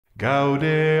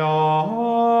Gaudeamus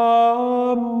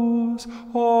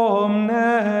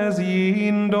omnes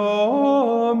in Domino,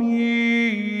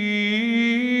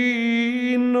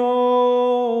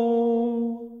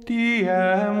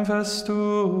 diem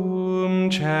festum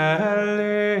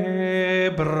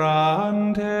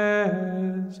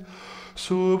celebrantes,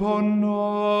 sub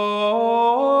honore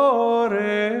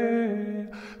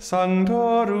sanctorum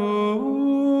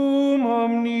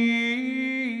omnium.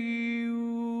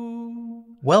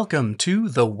 Welcome to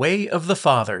The Way of the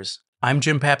Fathers. I'm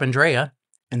Jim Papandrea,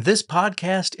 and this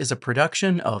podcast is a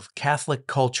production of Catholic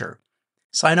Culture.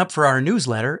 Sign up for our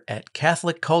newsletter at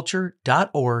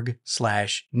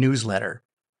catholicculture.org/newsletter.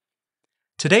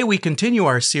 Today we continue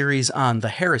our series on the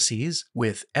Heresies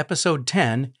with Episode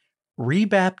 10,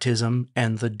 Rebaptism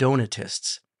and the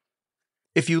Donatists.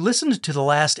 If you listened to the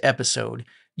last episode,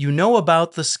 you know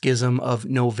about the schism of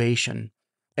Novatian.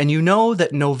 And you know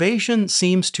that Novatian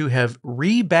seems to have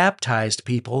rebaptized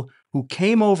people who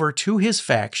came over to his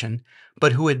faction,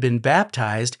 but who had been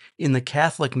baptized in the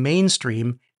Catholic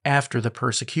mainstream after the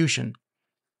persecution.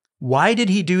 Why did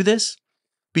he do this?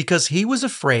 Because he was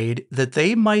afraid that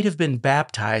they might have been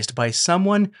baptized by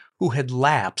someone who had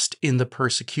lapsed in the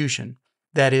persecution,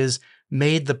 that is,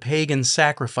 made the pagan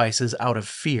sacrifices out of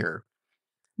fear.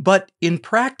 But in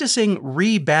practicing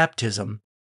rebaptism,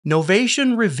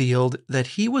 Novatian revealed that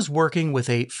he was working with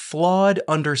a flawed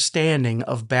understanding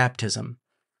of baptism.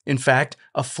 In fact,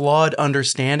 a flawed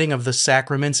understanding of the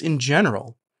sacraments in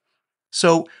general.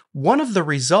 So, one of the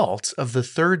results of the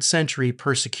 3rd century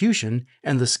persecution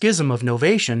and the schism of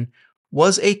Novatian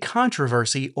was a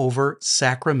controversy over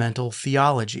sacramental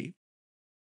theology.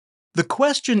 The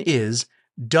question is,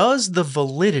 does the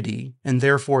validity, and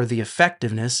therefore the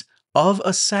effectiveness, of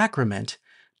a sacrament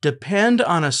depend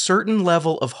on a certain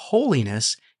level of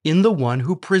holiness in the one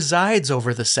who presides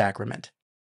over the sacrament?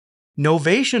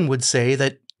 Novatian would say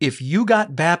that if you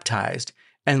got baptized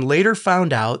and later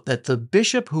found out that the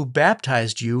bishop who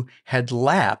baptized you had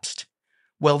lapsed,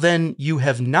 well then you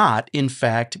have not, in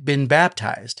fact, been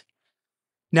baptized.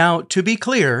 Now, to be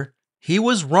clear, he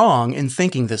was wrong in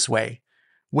thinking this way,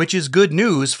 which is good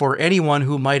news for anyone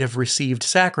who might have received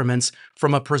sacraments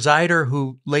from a presider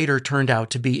who later turned out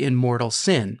to be in mortal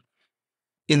sin.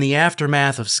 In the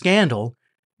aftermath of scandal,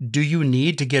 do you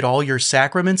need to get all your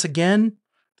sacraments again?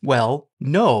 Well,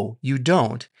 no, you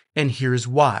don't, and here's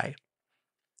why.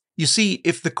 You see,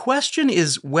 if the question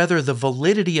is whether the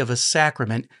validity of a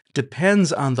sacrament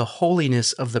depends on the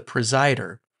holiness of the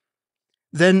presider,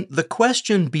 then the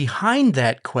question behind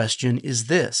that question is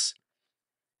this: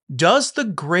 does the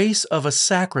grace of a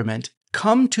sacrament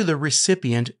come to the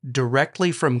recipient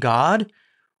directly from God,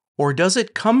 or does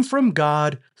it come from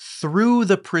God through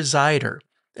the presider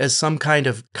as some kind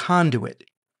of conduit?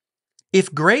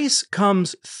 If grace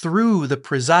comes through the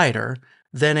presider,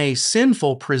 then a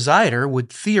sinful presider would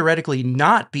theoretically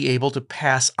not be able to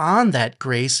pass on that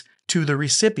grace to the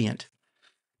recipient.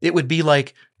 It would be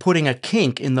like putting a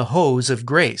kink in the hose of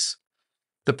grace.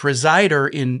 The presider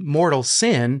in mortal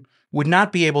sin would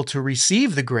not be able to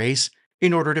receive the grace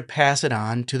in order to pass it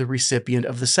on to the recipient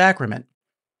of the sacrament.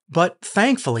 But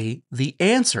thankfully, the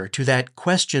answer to that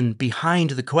question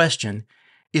behind the question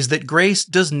is that grace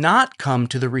does not come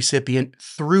to the recipient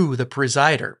through the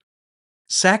presider.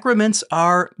 Sacraments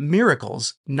are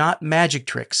miracles, not magic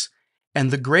tricks, and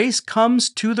the grace comes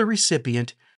to the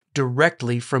recipient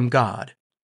directly from God.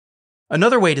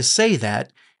 Another way to say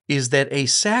that is that a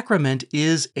sacrament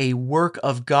is a work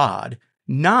of God,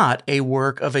 not a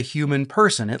work of a human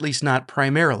person, at least not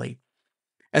primarily.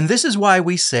 And this is why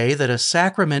we say that a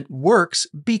sacrament works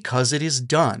because it is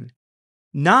done,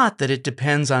 not that it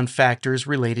depends on factors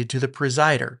related to the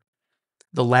presider.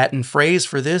 The Latin phrase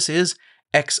for this is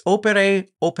ex opere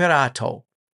operato.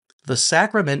 The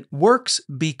sacrament works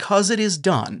because it is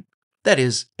done, that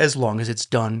is, as long as it's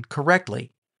done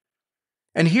correctly.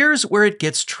 And here's where it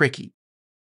gets tricky.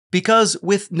 Because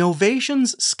with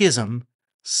Novatian's schism,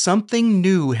 something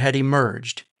new had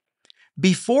emerged.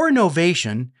 Before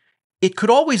Novatian, it could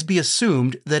always be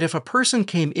assumed that if a person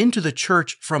came into the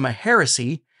church from a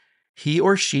heresy, he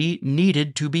or she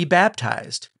needed to be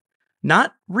baptized.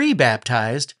 Not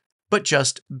rebaptized, but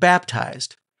just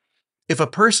baptized. If a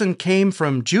person came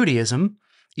from Judaism,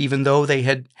 even though they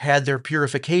had had their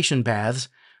purification baths,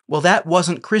 well, that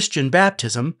wasn't Christian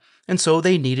baptism, and so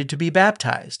they needed to be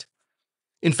baptized.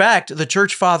 In fact, the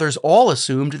Church Fathers all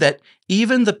assumed that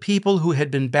even the people who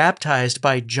had been baptized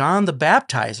by John the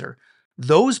Baptizer,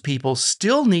 those people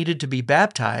still needed to be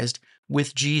baptized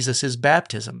with Jesus'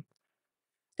 baptism.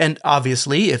 And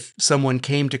obviously, if someone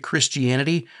came to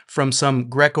Christianity from some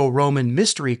Greco-Roman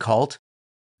mystery cult,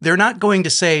 they're not going to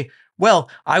say, well,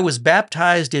 I was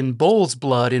baptized in bull's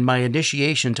blood in my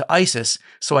initiation to ISIS,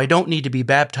 so I don't need to be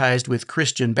baptized with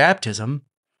Christian baptism.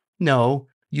 No,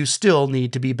 you still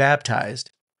need to be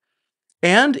baptized.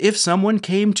 And if someone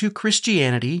came to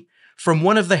Christianity from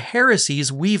one of the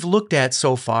heresies we've looked at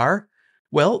so far,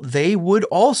 well, they would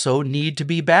also need to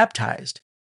be baptized.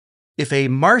 If a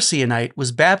Marcionite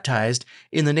was baptized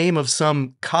in the name of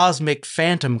some cosmic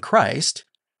phantom Christ,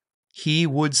 he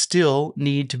would still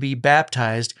need to be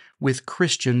baptized with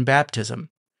Christian baptism.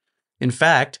 In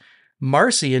fact,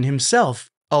 Marcion himself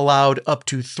allowed up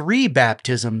to 3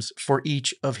 baptisms for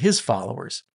each of his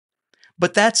followers.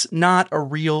 But that's not a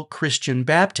real Christian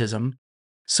baptism,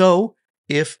 so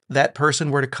if that person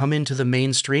were to come into the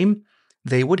mainstream,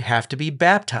 they would have to be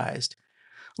baptized.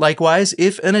 Likewise,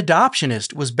 if an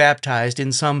adoptionist was baptized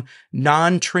in some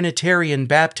non-Trinitarian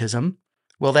baptism,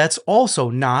 well, that's also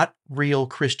not real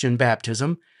Christian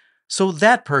baptism, so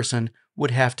that person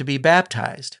would have to be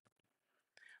baptized.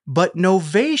 But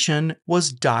novation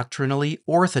was doctrinally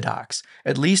orthodox,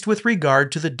 at least with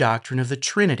regard to the doctrine of the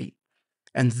Trinity.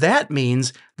 And that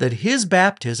means that his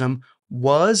baptism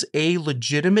was a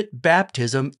legitimate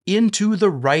baptism into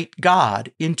the right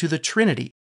God, into the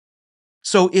Trinity.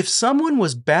 So if someone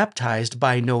was baptized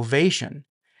by novation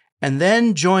and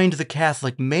then joined the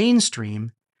Catholic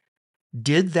mainstream,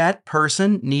 did that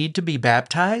person need to be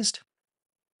baptized?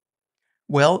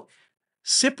 Well,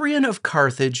 Cyprian of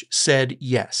Carthage said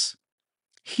yes.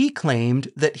 He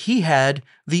claimed that he had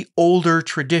the older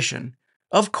tradition.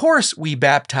 Of course we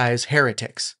baptize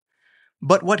heretics.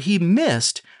 But what he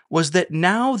missed was that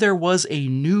now there was a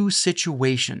new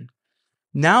situation.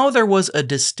 Now there was a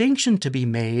distinction to be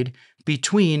made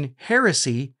between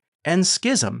heresy and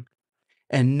schism.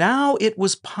 And now it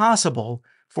was possible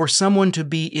for someone to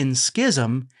be in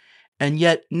schism and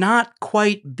yet not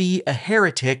quite be a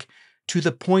heretic to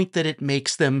the point that it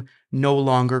makes them no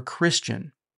longer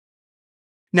Christian.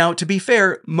 Now, to be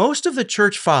fair, most of the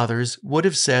church fathers would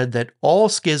have said that all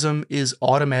schism is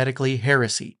automatically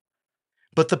heresy.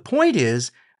 But the point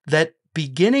is that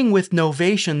beginning with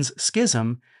novation's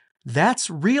schism, that's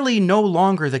really no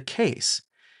longer the case.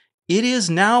 It is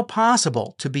now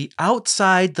possible to be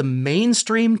outside the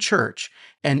mainstream church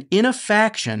and in a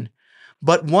faction,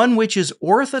 but one which is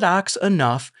orthodox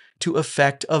enough to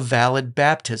effect a valid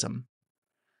baptism.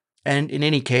 And in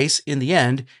any case, in the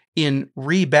end, in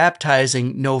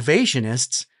rebaptizing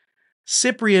novationists,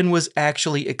 Cyprian was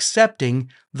actually accepting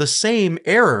the same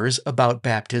errors about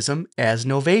baptism as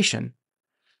novation.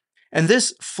 And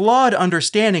this flawed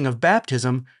understanding of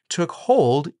baptism took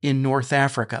hold in North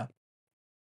Africa.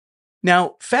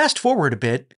 Now, fast forward a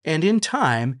bit, and in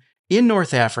time, in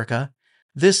North Africa,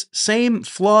 this same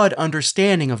flawed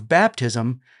understanding of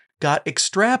baptism got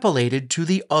extrapolated to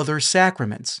the other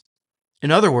sacraments. In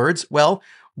other words, well,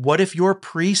 what if your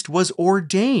priest was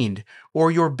ordained or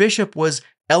your bishop was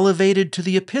elevated to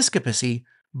the episcopacy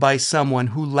by someone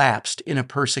who lapsed in a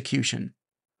persecution?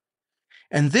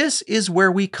 And this is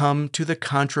where we come to the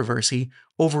controversy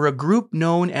over a group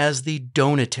known as the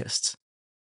Donatists.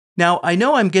 Now, I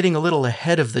know I'm getting a little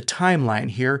ahead of the timeline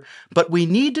here, but we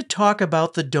need to talk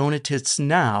about the Donatists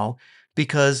now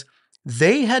because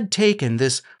they had taken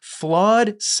this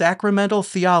flawed sacramental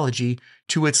theology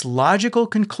to its logical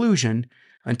conclusion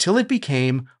until it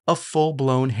became a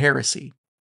full-blown heresy.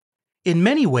 In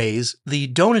many ways, the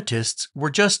Donatists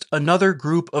were just another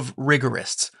group of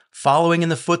rigorists, following in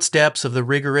the footsteps of the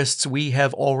rigorists we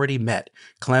have already met,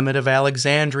 Clement of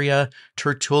Alexandria,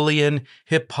 Tertullian,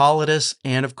 Hippolytus,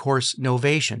 and of course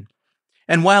Novation.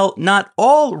 And while not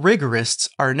all rigorists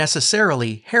are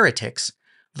necessarily heretics,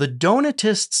 the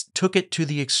Donatists took it to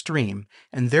the extreme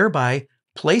and thereby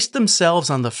placed themselves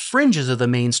on the fringes of the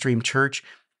mainstream church,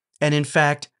 and in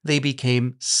fact, they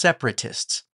became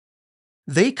separatists.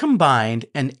 They combined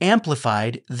and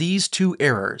amplified these two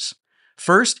errors.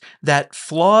 First, that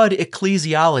flawed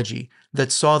ecclesiology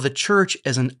that saw the church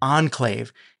as an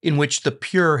enclave in which the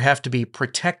pure have to be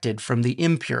protected from the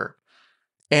impure.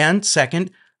 And second,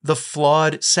 the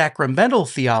flawed sacramental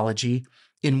theology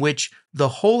in which the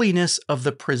holiness of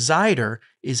the presider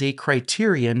is a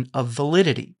criterion of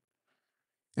validity.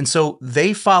 And so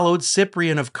they followed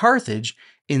Cyprian of Carthage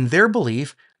in their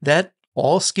belief that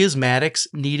all schismatics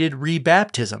needed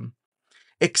rebaptism,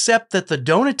 except that the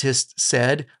Donatists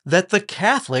said that the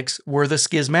Catholics were the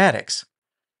schismatics.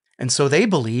 And so they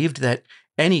believed that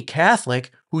any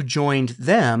Catholic who joined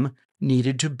them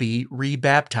needed to be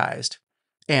rebaptized.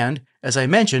 And, as I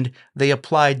mentioned, they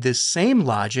applied this same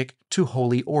logic to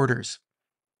holy orders.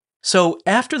 So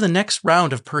after the next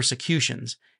round of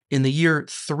persecutions, in the year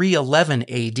 311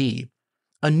 AD,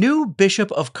 a new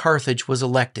bishop of Carthage was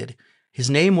elected, His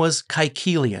name was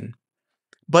Caecilian.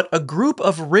 But a group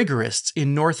of rigorists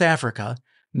in North Africa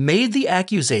made the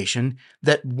accusation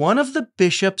that one of the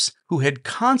bishops who had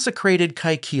consecrated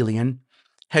Caecilian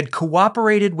had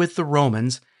cooperated with the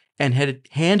Romans and had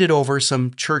handed over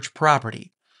some church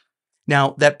property.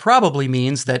 Now, that probably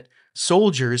means that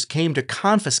soldiers came to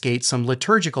confiscate some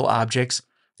liturgical objects,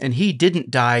 and he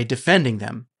didn't die defending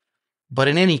them. But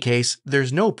in any case,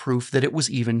 there's no proof that it was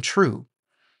even true.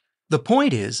 The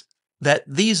point is that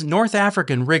these North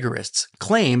African rigorists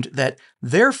claimed that,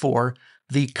 therefore,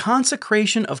 the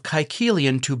consecration of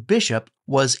Caecilian to bishop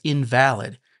was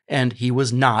invalid, and he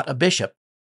was not a bishop.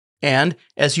 And,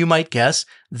 as you might guess,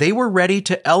 they were ready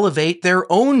to elevate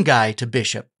their own guy to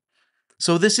bishop.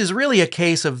 So this is really a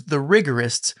case of the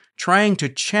rigorists trying to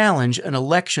challenge an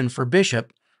election for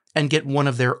bishop and get one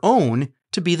of their own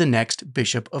to be the next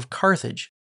bishop of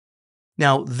Carthage.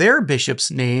 Now, their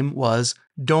bishop's name was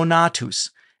Donatus,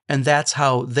 and that's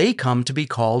how they come to be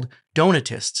called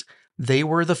Donatists. They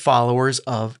were the followers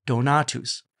of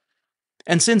Donatus.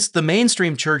 And since the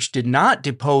mainstream church did not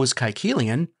depose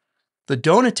Caecilian, the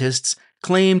Donatists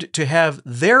claimed to have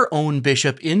their own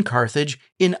bishop in Carthage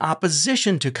in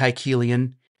opposition to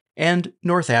Caecilian, and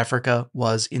North Africa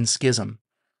was in schism.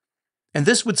 And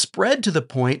this would spread to the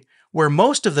point where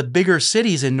most of the bigger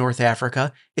cities in North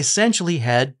Africa essentially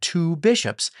had two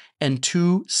bishops and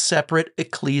two separate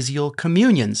ecclesial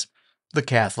communions, the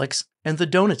Catholics and the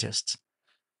Donatists.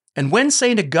 And when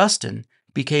St. Augustine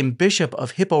became bishop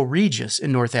of Hippo Regius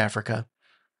in North Africa,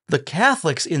 the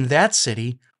Catholics in that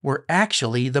city were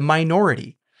actually the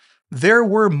minority. There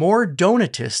were more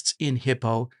Donatists in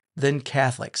Hippo than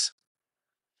Catholics.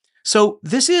 So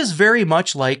this is very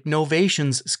much like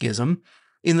Novatian's schism,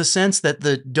 in the sense that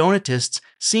the Donatists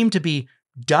seem to be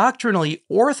doctrinally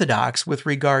orthodox with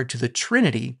regard to the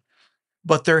Trinity,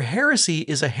 but their heresy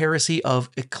is a heresy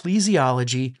of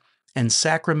ecclesiology and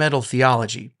sacramental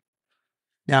theology.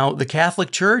 Now, the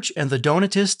Catholic Church and the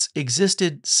Donatists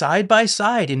existed side by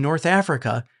side in North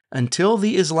Africa until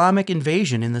the Islamic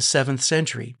invasion in the 7th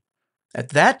century. At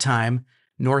that time,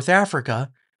 North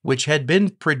Africa, which had been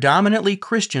predominantly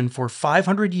Christian for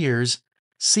 500 years,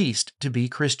 ceased to be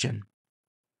Christian.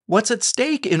 What's at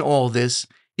stake in all this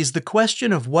is the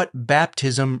question of what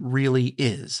baptism really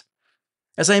is.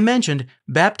 As I mentioned,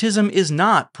 baptism is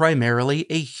not primarily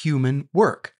a human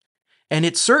work, and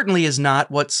it certainly is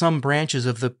not what some branches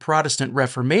of the Protestant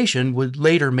Reformation would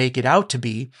later make it out to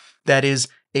be, that is,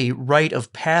 a rite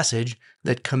of passage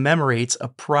that commemorates a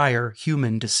prior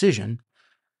human decision.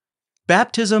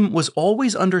 Baptism was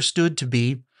always understood to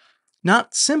be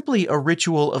not simply a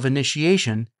ritual of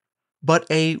initiation, but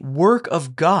a work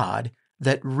of God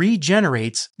that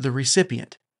regenerates the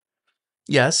recipient.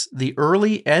 Yes, the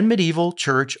early and medieval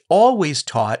church always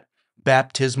taught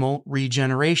baptismal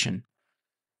regeneration,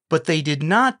 but they did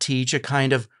not teach a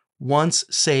kind of once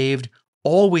saved,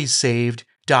 always saved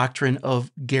doctrine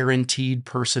of guaranteed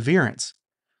perseverance.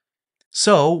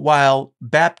 So, while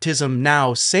baptism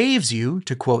now saves you,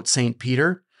 to quote St.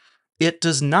 Peter, it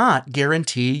does not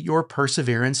guarantee your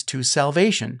perseverance to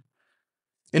salvation.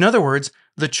 In other words,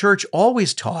 the church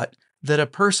always taught that a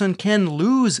person can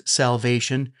lose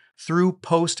salvation through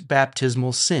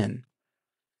post-baptismal sin.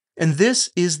 And this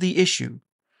is the issue.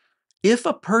 If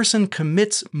a person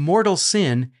commits mortal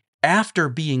sin after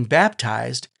being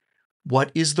baptized,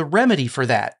 what is the remedy for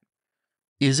that?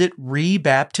 Is it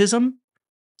rebaptism?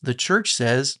 The church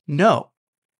says no.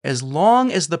 As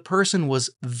long as the person was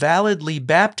validly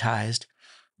baptized,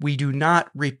 we do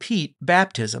not repeat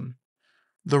baptism.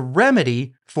 The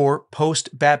remedy for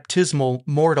post-baptismal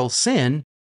mortal sin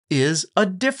is a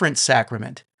different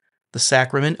sacrament, the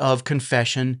sacrament of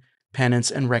confession, penance,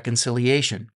 and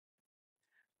reconciliation.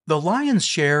 The lion's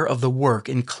share of the work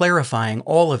in clarifying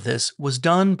all of this was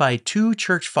done by two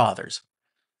church fathers.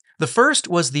 The first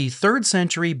was the 3rd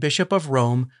century Bishop of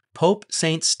Rome, Pope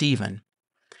St. Stephen.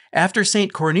 After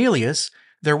St. Cornelius,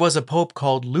 there was a pope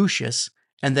called Lucius,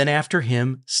 and then after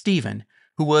him, Stephen,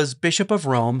 who was Bishop of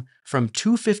Rome from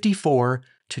 254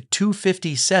 to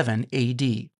 257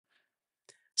 AD.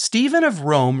 Stephen of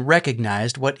Rome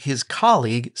recognized what his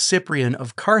colleague Cyprian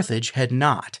of Carthage had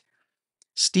not.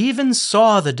 Stephen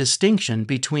saw the distinction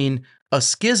between a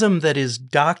schism that is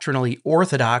doctrinally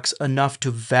orthodox enough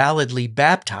to validly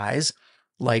baptize,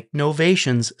 like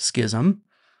Novatian's schism,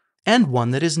 and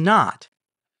one that is not.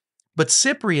 But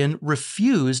Cyprian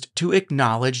refused to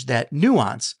acknowledge that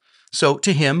nuance, so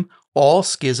to him, all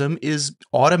schism is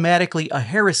automatically a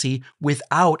heresy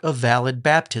without a valid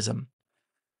baptism.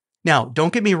 Now,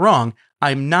 don't get me wrong,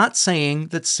 I'm not saying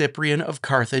that Cyprian of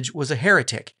Carthage was a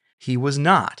heretic. He was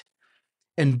not.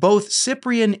 And both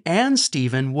Cyprian and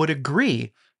Stephen would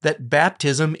agree that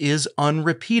baptism is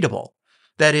unrepeatable.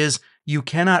 That is, you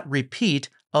cannot repeat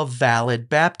a valid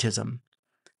baptism.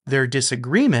 Their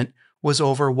disagreement was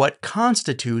over what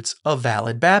constitutes a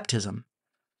valid baptism.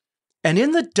 And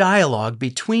in the dialogue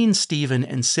between Stephen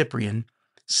and Cyprian,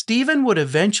 Stephen would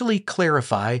eventually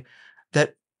clarify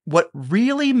that what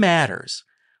really matters,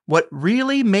 what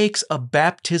really makes a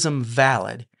baptism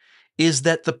valid, is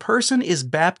that the person is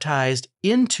baptized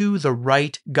into the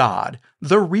right God,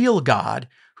 the real God,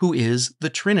 who is the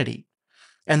Trinity,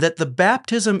 and that the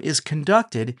baptism is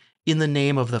conducted in the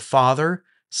name of the Father,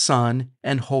 Son,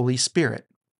 and Holy Spirit.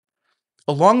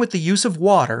 Along with the use of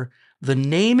water, the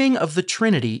naming of the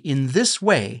Trinity in this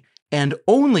way, and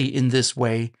only in this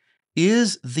way,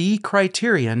 is the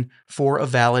criterion for a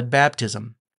valid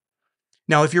baptism.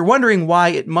 Now, if you're wondering why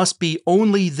it must be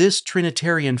only this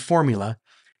Trinitarian formula,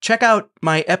 check out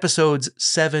my episodes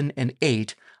 7 and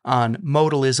 8 on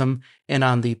modalism and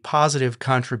on the positive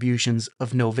contributions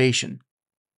of novation.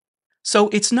 So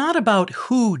it's not about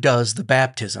who does the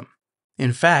baptism.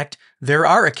 In fact, there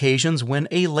are occasions when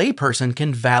a layperson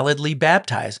can validly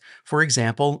baptize, for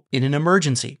example, in an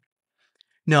emergency.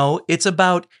 No, it's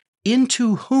about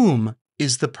into whom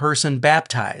is the person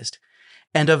baptized.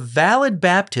 And a valid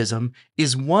baptism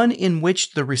is one in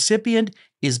which the recipient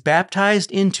is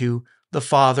baptized into the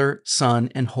Father, Son,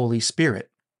 and Holy Spirit.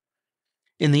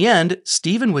 In the end,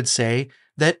 Stephen would say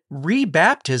that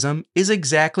rebaptism is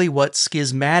exactly what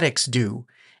schismatics do,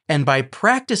 and by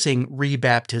practicing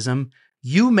rebaptism,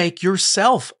 you make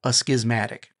yourself a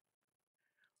schismatic.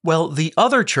 Well, the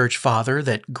other church father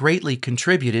that greatly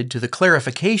contributed to the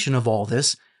clarification of all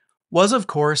this was, of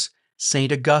course,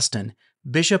 St. Augustine,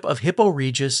 Bishop of Hippo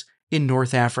Regius in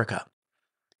North Africa.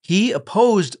 He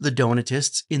opposed the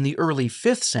Donatists in the early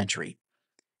 5th century.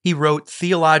 He wrote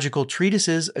theological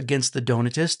treatises against the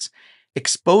Donatists,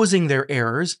 exposing their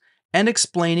errors and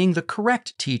explaining the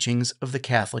correct teachings of the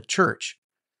Catholic Church.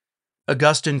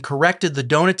 Augustine corrected the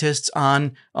Donatists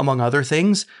on, among other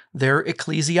things, their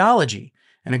ecclesiology,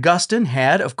 and Augustine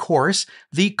had, of course,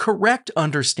 the correct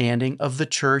understanding of the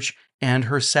Church and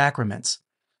her sacraments.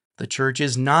 The Church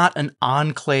is not an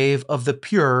enclave of the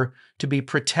pure to be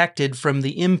protected from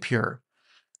the impure.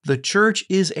 The Church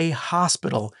is a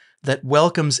hospital that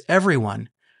welcomes everyone,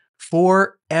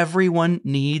 for everyone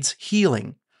needs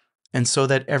healing, and so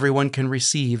that everyone can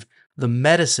receive the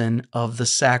medicine of the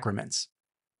sacraments.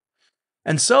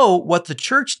 And so, what the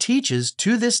Church teaches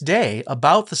to this day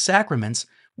about the sacraments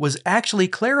was actually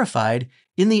clarified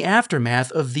in the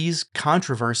aftermath of these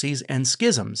controversies and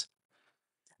schisms.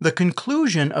 The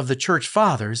conclusion of the Church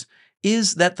Fathers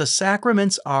is that the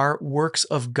sacraments are works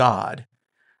of God.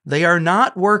 They are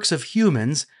not works of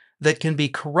humans that can be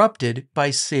corrupted by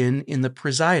sin in the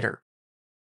presider.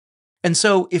 And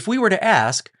so, if we were to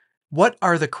ask, what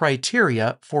are the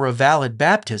criteria for a valid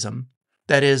baptism,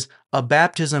 that is, a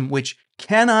baptism which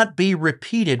cannot be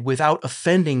repeated without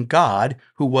offending God,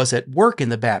 who was at work in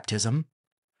the baptism?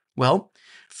 Well,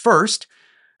 first,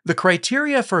 the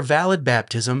criteria for valid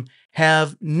baptism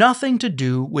have nothing to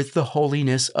do with the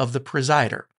holiness of the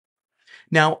presider.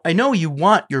 Now, I know you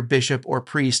want your bishop or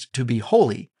priest to be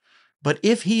holy, but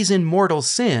if he's in mortal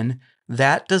sin,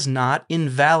 that does not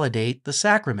invalidate the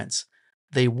sacraments.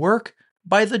 They work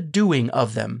by the doing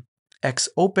of them, ex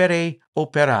opere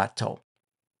operato.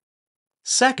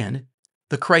 Second,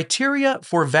 the criteria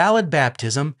for valid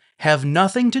baptism have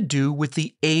nothing to do with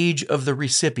the age of the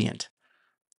recipient.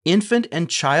 Infant and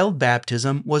child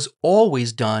baptism was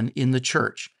always done in the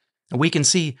Church. And we can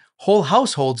see whole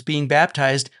households being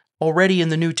baptized already in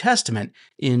the New Testament,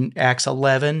 in Acts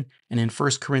 11 and in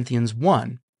 1 Corinthians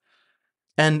 1.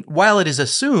 And while it is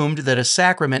assumed that a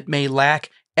sacrament may lack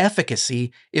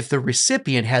efficacy if the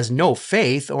recipient has no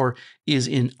faith or is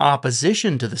in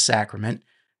opposition to the sacrament,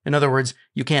 in other words,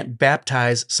 you can't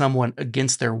baptize someone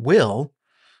against their will,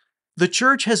 the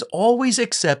Church has always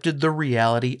accepted the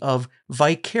reality of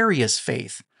vicarious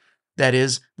faith. That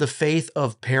is, the faith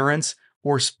of parents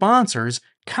or sponsors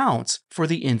counts for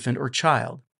the infant or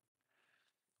child.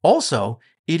 Also,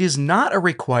 it is not a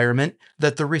requirement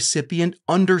that the recipient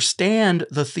understand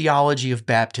the theology of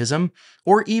baptism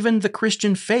or even the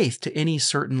Christian faith to any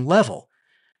certain level,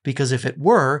 because if it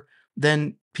were,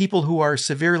 then people who are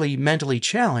severely mentally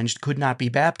challenged could not be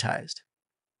baptized.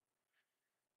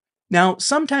 Now,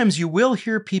 sometimes you will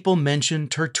hear people mention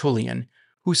Tertullian,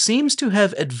 who seems to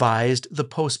have advised the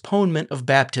postponement of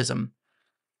baptism.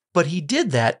 But he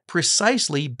did that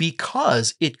precisely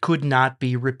because it could not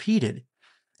be repeated.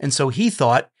 And so he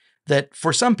thought that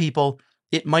for some people,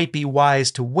 it might be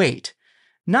wise to wait,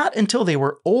 not until they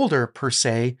were older per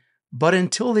se, but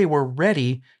until they were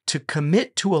ready to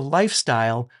commit to a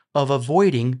lifestyle of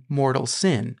avoiding mortal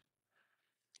sin.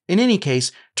 In any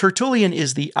case, Tertullian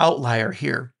is the outlier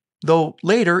here, though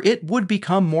later it would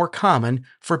become more common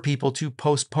for people to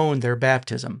postpone their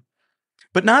baptism.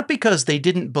 But not because they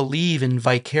didn't believe in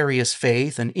vicarious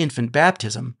faith and infant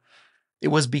baptism. It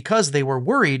was because they were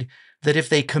worried that if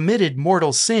they committed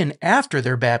mortal sin after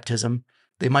their baptism,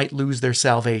 they might lose their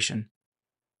salvation.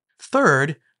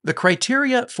 Third, the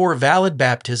criteria for valid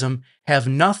baptism have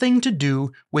nothing to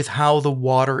do with how the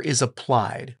water is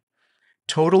applied.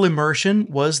 Total immersion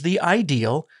was the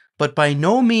ideal, but by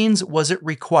no means was it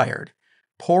required.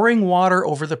 Pouring water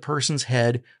over the person's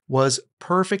head was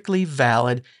perfectly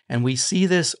valid, and we see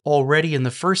this already in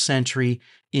the first century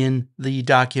in the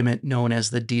document known as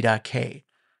the Didache.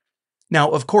 Now,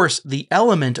 of course, the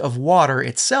element of water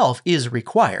itself is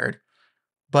required,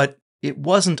 but it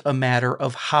wasn't a matter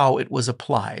of how it was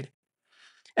applied.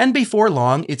 And before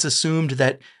long, it's assumed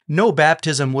that no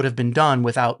baptism would have been done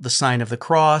without the sign of the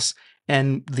cross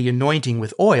and the anointing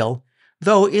with oil,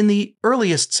 though in the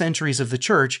earliest centuries of the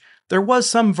Church, there was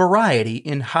some variety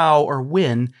in how or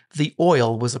when the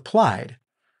oil was applied.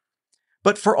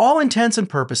 But for all intents and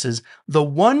purposes, the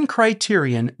one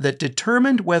criterion that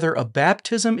determined whether a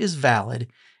baptism is valid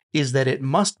is that it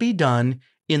must be done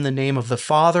in the name of the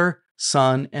Father,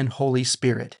 Son, and Holy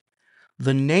Spirit.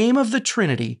 The name of the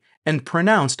Trinity, and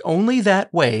pronounced only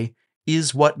that way,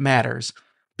 is what matters,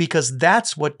 because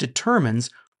that's what determines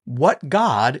what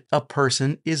God a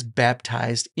person is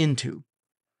baptized into.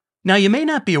 Now, you may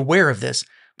not be aware of this,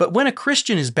 but when a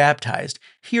Christian is baptized,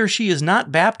 he or she is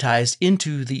not baptized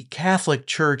into the Catholic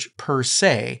Church per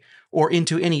se, or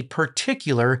into any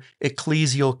particular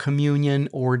ecclesial communion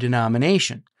or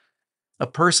denomination. A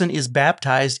person is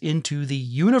baptized into the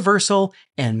universal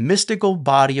and mystical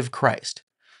body of Christ.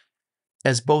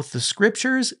 As both the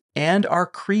Scriptures and our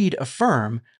creed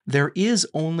affirm, there is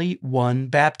only one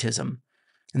baptism.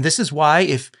 And this is why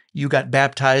if you got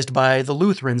baptized by the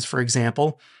Lutherans, for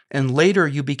example, and later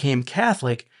you became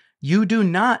Catholic, you do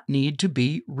not need to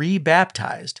be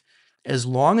rebaptized, as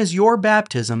long as your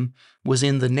baptism was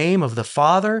in the name of the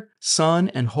Father, Son,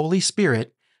 and Holy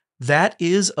Spirit. That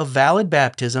is a valid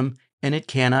baptism, and it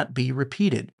cannot be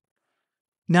repeated.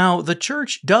 Now, the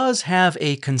Church does have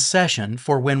a concession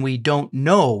for when we don't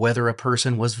know whether a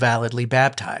person was validly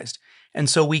baptized, and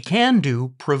so we can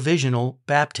do provisional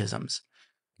baptisms,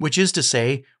 which is to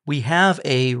say, we have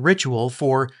a ritual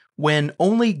for when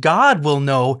only God will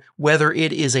know whether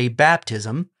it is a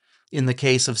baptism, in the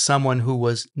case of someone who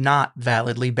was not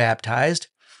validly baptized,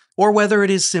 or whether it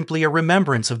is simply a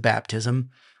remembrance of baptism,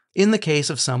 in the case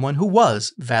of someone who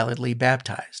was validly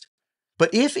baptized.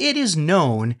 But if it is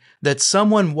known that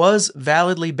someone was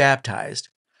validly baptized,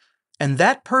 and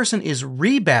that person is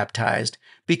rebaptized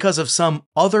because of some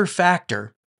other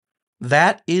factor,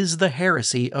 that is the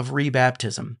heresy of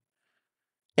rebaptism.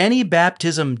 Any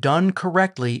baptism done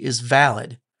correctly is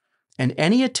valid, and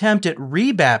any attempt at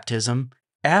rebaptism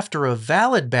after a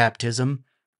valid baptism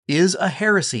is a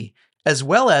heresy, as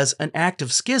well as an act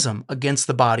of schism against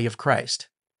the body of Christ.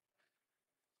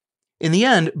 In the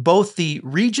end, both the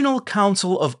Regional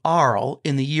Council of Arles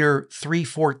in the year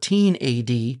 314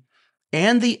 AD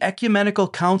and the Ecumenical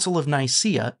Council of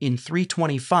Nicaea in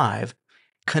 325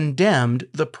 condemned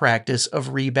the practice of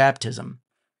rebaptism.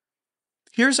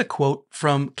 Here's a quote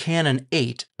from Canon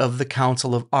 8 of the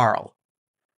Council of Arles.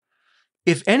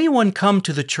 "If anyone come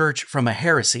to the Church from a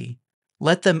heresy,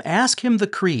 let them ask him the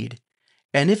creed,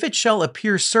 and if it shall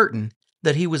appear certain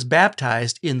that he was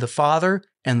baptized in the Father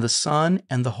and the Son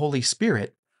and the Holy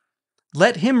Spirit,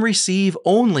 let him receive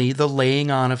only the laying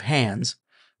on of hands,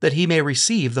 that he may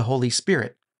receive the Holy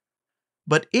Spirit.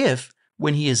 But if,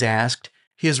 when he is asked,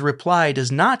 his reply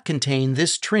does not contain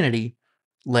this Trinity,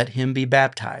 let him be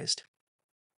baptized."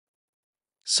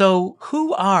 So,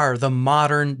 who are the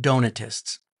modern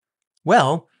Donatists?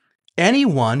 Well,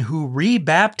 anyone who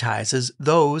rebaptizes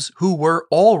those who were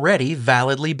already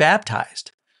validly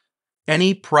baptized.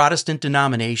 Any Protestant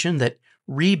denomination that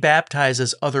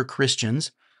rebaptizes other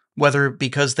Christians, whether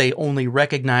because they only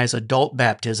recognize adult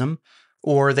baptism,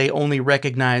 or they only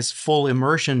recognize full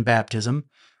immersion baptism,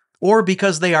 or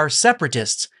because they are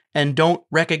separatists and don't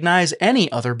recognize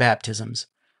any other baptisms.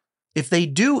 If they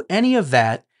do any of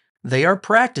that, they are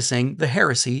practicing the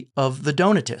heresy of the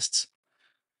Donatists.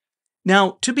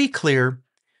 Now, to be clear,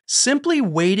 simply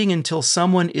waiting until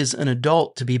someone is an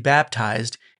adult to be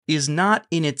baptized is not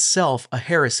in itself a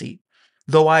heresy,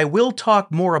 though I will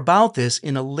talk more about this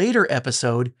in a later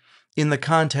episode in the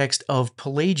context of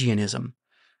Pelagianism.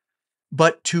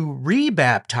 But to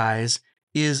rebaptize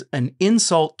is an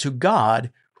insult to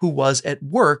God, who was at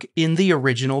work in the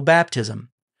original baptism.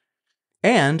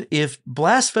 And if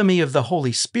blasphemy of the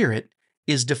Holy Spirit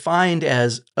is defined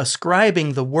as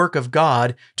ascribing the work of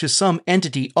God to some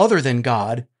entity other than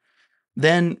God,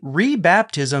 then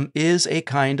rebaptism is a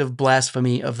kind of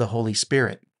blasphemy of the Holy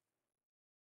Spirit.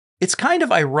 It's kind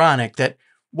of ironic that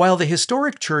while the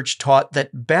historic church taught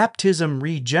that baptism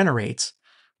regenerates,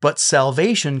 but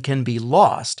salvation can be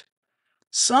lost,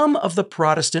 some of the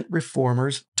Protestant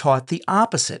reformers taught the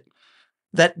opposite,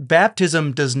 that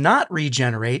baptism does not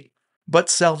regenerate, but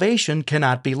salvation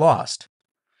cannot be lost.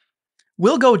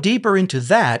 We'll go deeper into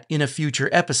that in a future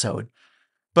episode,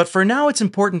 but for now it's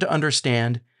important to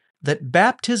understand that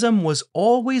baptism was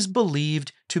always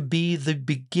believed to be the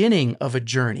beginning of a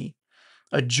journey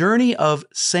of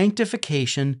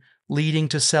sanctification leading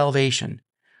to salvation,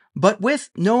 but with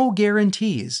no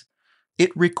guarantees.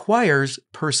 It requires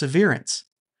perseverance.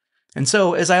 And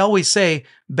so, as I always say,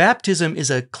 baptism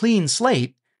is a clean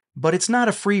slate, but it's not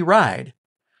a free ride.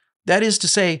 That is to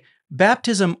say,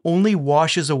 baptism only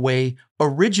washes away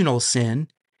original sin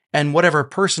and whatever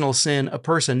personal sin a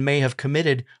person may have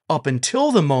committed up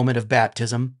until the moment of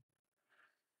baptism.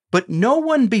 But no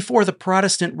one before the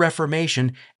Protestant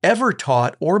Reformation ever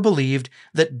taught or believed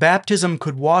that baptism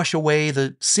could wash away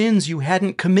the sins you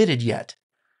hadn't committed yet.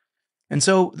 And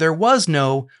so there was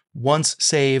no once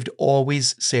saved,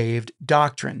 always saved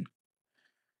doctrine.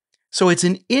 So it's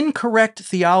an incorrect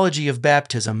theology of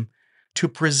baptism to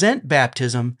present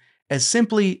baptism as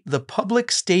simply the public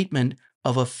statement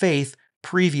of a faith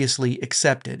previously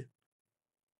accepted.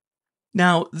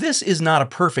 Now, this is not a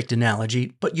perfect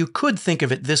analogy, but you could think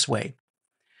of it this way.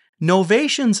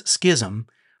 Novatian's schism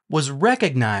was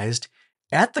recognized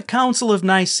at the Council of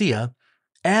Nicaea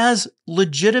as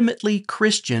legitimately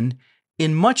Christian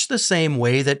in much the same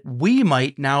way that we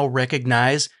might now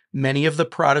recognize many of the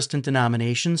Protestant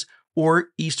denominations or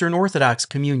Eastern Orthodox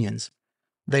communions.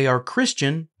 They are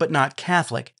Christian, but not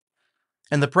Catholic.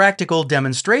 And the practical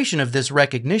demonstration of this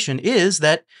recognition is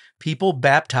that people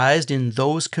baptized in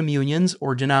those communions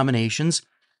or denominations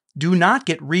do not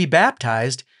get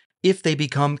rebaptized if they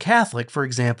become Catholic, for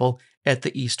example, at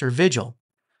the Easter Vigil.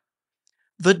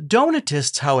 The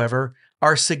Donatists, however,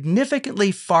 are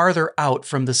significantly farther out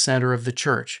from the center of the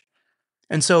church,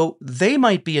 and so they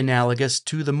might be analogous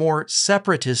to the more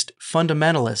separatist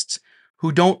fundamentalists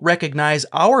who don't recognize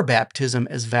our baptism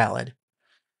as valid,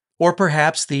 or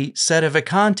perhaps the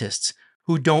sedevacantists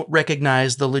who don't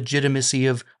recognize the legitimacy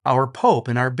of our Pope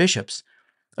and our bishops,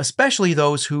 especially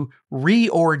those who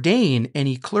reordain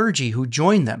any clergy who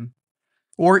join them,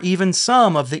 or even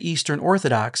some of the Eastern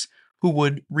Orthodox who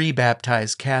would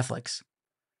rebaptize Catholics.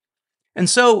 And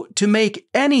so, to make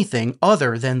anything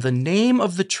other than the name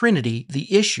of the Trinity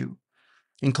the issue,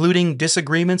 including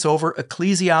disagreements over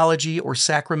ecclesiology or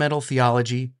sacramental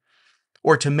theology,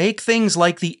 or to make things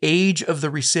like the age of the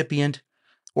recipient,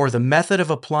 or the method of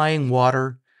applying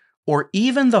water, or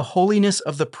even the holiness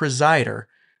of the presider,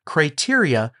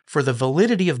 criteria for the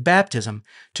validity of baptism,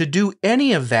 to do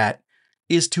any of that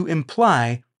is to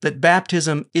imply that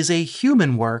baptism is a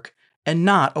human work and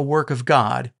not a work of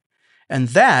God, and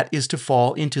that is to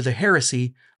fall into the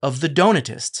heresy of the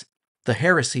Donatists, the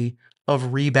heresy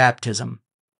of rebaptism.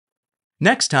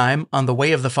 Next time on The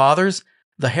Way of the Fathers,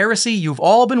 the heresy you've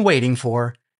all been waiting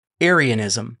for,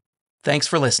 Arianism. Thanks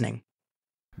for listening.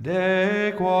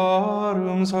 De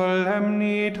quorum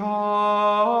solemnitate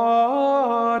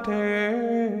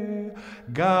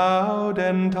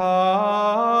gaudent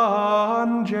angeli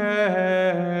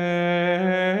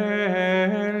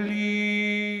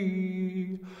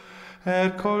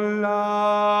et collaudant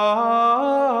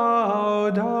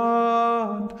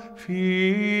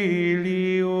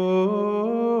filium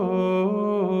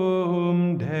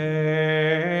Dei.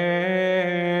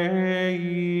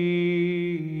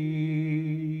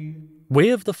 Way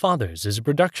of the Fathers is a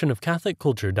production of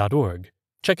CatholicCulture.org.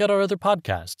 Check out our other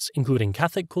podcasts, including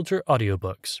Catholic Culture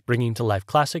audiobooks, bringing to life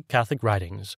classic Catholic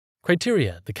writings,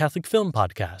 Criteria, the Catholic Film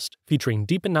Podcast, featuring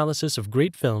deep analysis of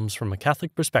great films from a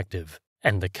Catholic perspective,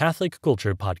 and the Catholic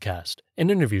Culture Podcast, an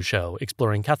interview show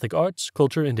exploring Catholic arts,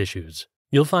 culture, and issues.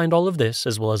 You'll find all of this,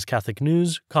 as well as Catholic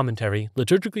news, commentary,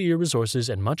 liturgical year resources,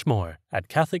 and much more at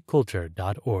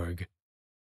CatholicCulture.org.